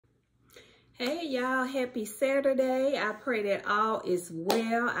Hey y'all, happy Saturday. I pray that all is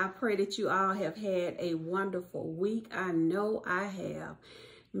well. I pray that you all have had a wonderful week. I know I have.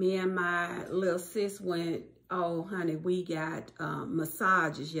 Me and my little sis went, oh honey, we got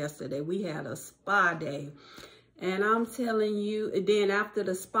massages yesterday. We had a spa day. And I'm telling you, then after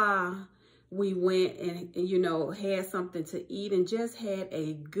the spa, we went and, you know, had something to eat and just had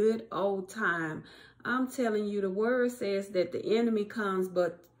a good old time. I'm telling you, the word says that the enemy comes,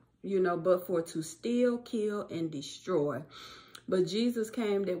 but for to steal, kill, and destroy. But Jesus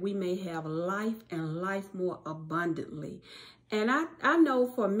came that we may have life and life more abundantly. And I know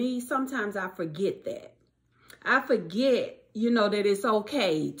for me, sometimes I forget that. I forget, that it's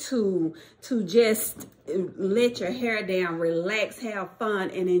okay to just let your hair down, relax, have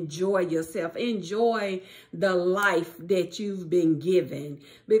fun, and enjoy yourself. Enjoy the life that you've been given.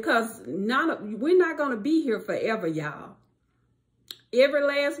 Because we're not going to be here forever, y'all. Every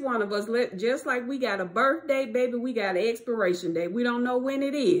last one of us, just like we got a birthday, baby, we got an expiration date. We don't know when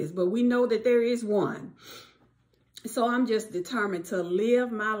it is, but we know that there is one. So I'm just determined to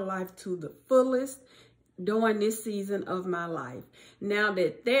live my life to the fullest during this season of my life. Now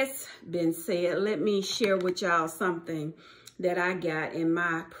that that's been said, let me share with y'all something that I got in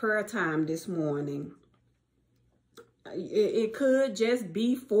my prayer time this morning. It could just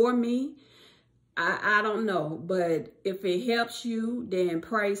be for me. I don't know, but if it helps you, then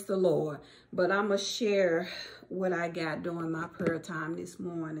praise the Lord. But I'm going to share what I got during my prayer time this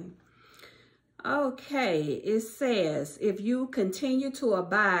morning. Okay, it says, if you continue to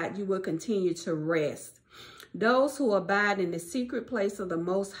abide, you will continue to rest. Those who abide in the secret place of the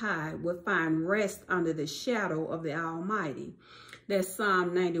Most High will find rest under the shadow of the Almighty. That's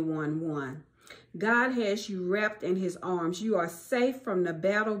Psalm 91:1. God has you wrapped in his arms. You are safe from the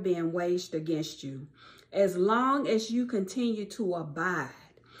battle being waged against you, as long as you continue to abide.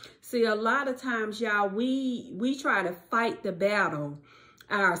 See, a lot of times, y'all, we try to fight the battle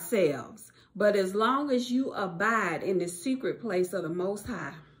ourselves. But as long as you abide in the secret place of the Most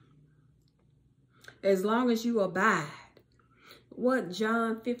High, as long as you abide, what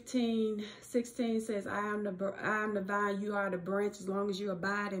John 15:16 says, I am the vine, you are the branch. As long as you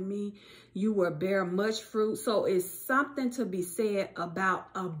abide in me, you will bear much fruit. So it's something to be said about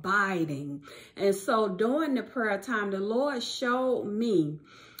abiding. And so during the prayer time, the Lord showed me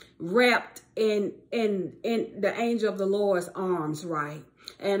wrapped in the angel of the Lord's arms, right?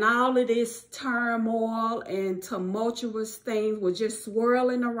 And all of this turmoil and tumultuous things were just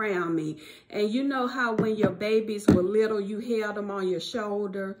swirling around me. And you know how when your babies were little, you held them on your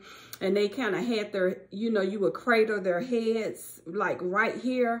shoulder and they kind of had their, you would cradle their heads like right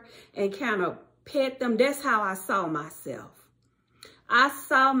here and kind of pet them. That's how I saw myself. I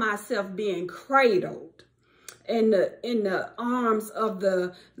saw myself being cradled in the arms of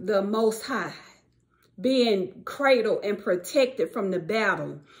the Most High, being cradled and protected from the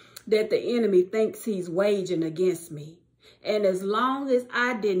battle that the enemy thinks he's waging against me. And as long as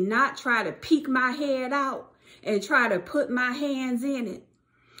I did not try to peek my head out and try to put my hands in it,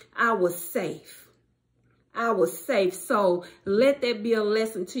 I was safe. I was safe. So let that be a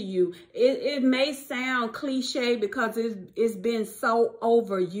lesson to you. It may sound cliche because it's been so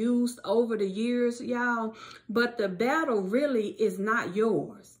overused over the years, y'all, but the battle really is not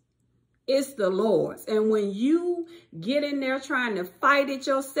yours. It's the Lord's. And when you get in there trying to fight it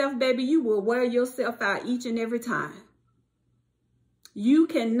yourself, baby, you will wear yourself out each and every time. You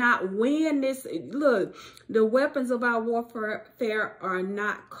cannot win this. Look, the weapons of our warfare are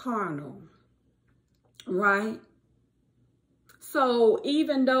not carnal, right? So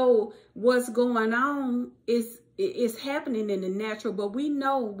even though what's going on is happening in the natural, but we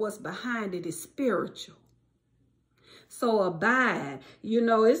know what's behind it is spiritual. So abide, and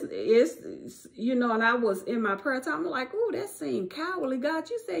I was in my prayer time, I'm like, oh, that seemed cowardly. God,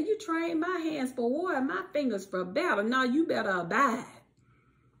 you said you trained my hands for war and my fingers for battle. Now you better abide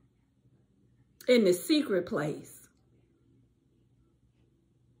in the secret place.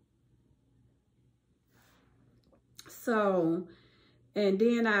 So, and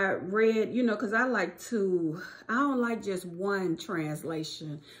then I read, because I don't like just one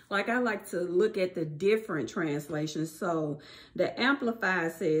translation. Like I like to look at the different translations. So the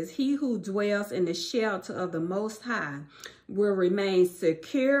Amplified says, he who dwells in the shelter of the Most High will remain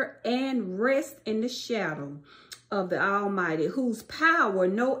secure and rest in the shadow of the Almighty, whose power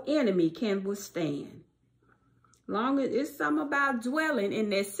no enemy can withstand. Long as it's something about dwelling in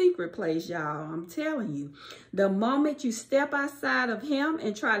that secret place, y'all. I'm telling you, the moment you step outside of him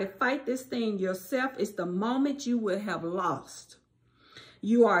and try to fight this thing yourself, it's the moment you will have lost.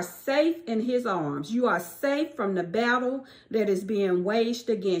 You are safe in his arms. You are safe from the battle that is being waged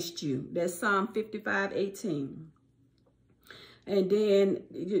against you. That's Psalm 55:18. And then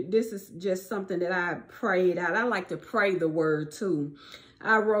this is just something that I prayed out. I like to pray the word too.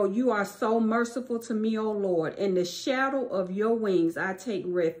 I wrote, you are so merciful to me, O Lord. In the shadow of your wings, I take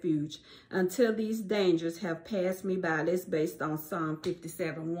refuge until these dangers have passed me by. That's based on Psalm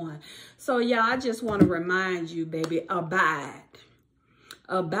 57:1. So, y'all, I just want to remind you, baby, abide.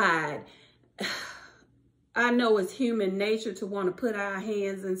 Abide. I know it's human nature to want to put our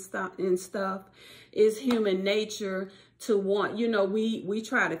hands in stuff. It's human nature to want, you know, we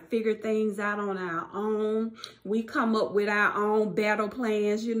try to figure things out on our own. We come up with our own battle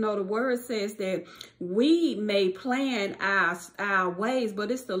plans. You know, the word says that we may plan our ways,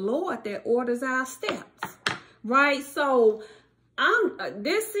 but it's the Lord that orders our steps, right? So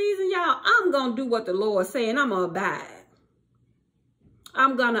this season, y'all, I'm going to do what the Lord said, and I'm going to abide.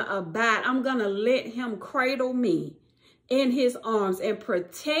 I'm going to abide. I'm going to let him cradle me in his arms and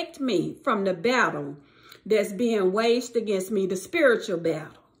protect me from the battle that's being waged against me, the spiritual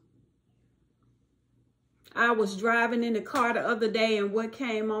battle. I was driving in the car the other day, and what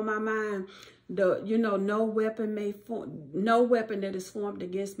came on my mind, no weapon that is formed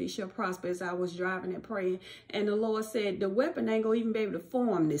against me shall prosper, as I was driving and praying. And the Lord said, the weapon ain't going to even be able to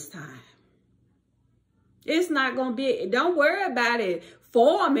form this time. It's not going to be, don't worry about it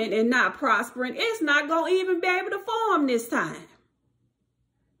forming and not prospering. It's not going to even be able to form this time.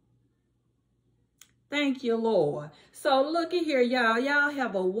 Thank you, Lord. So look at here, y'all. Y'all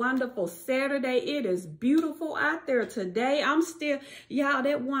have a wonderful Saturday. It is beautiful out there today. I'm still, y'all,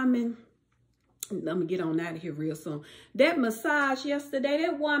 that woman, let me get on out of here real soon. That massage yesterday,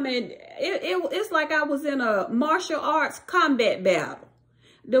 that woman, it's like I was in a martial arts combat battle.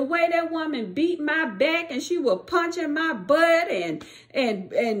 The way that woman beat my back, and she was punching my butt and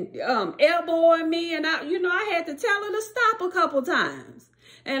elbowing me, and I had to tell her to stop a couple times.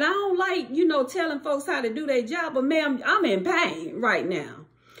 And I don't like, telling folks how to do their job, but ma'am, I'm in pain right now.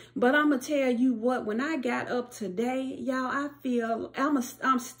 But I'm going to tell you what, when I got up today, y'all, I feel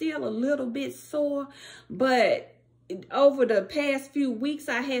I'm still a little bit sore, but over the past few weeks,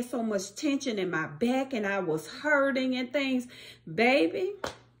 I had so much tension in my back and I was hurting and things. Baby,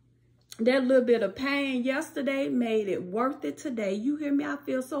 that little bit of pain yesterday made it worth it today. You hear me? I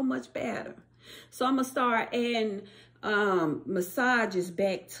feel so much better. So I'm going to start adding massages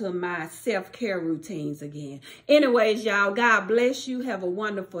back to my self-care routines again. Anyways, y'all, God bless you. Have a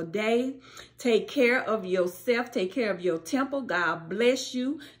wonderful day. Take care of yourself. Take care of your temple. God bless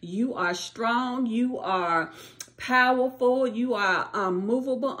you. You are strong. You are powerful. You are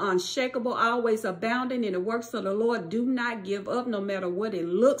unmovable, unshakable, always abounding in the works of the Lord. Do not give up, no matter what it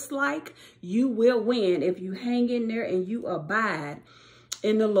looks like. You will win if you hang in there and you abide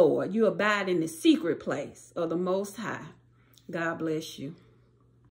in the Lord. You abide in the secret place of the Most High. God bless you.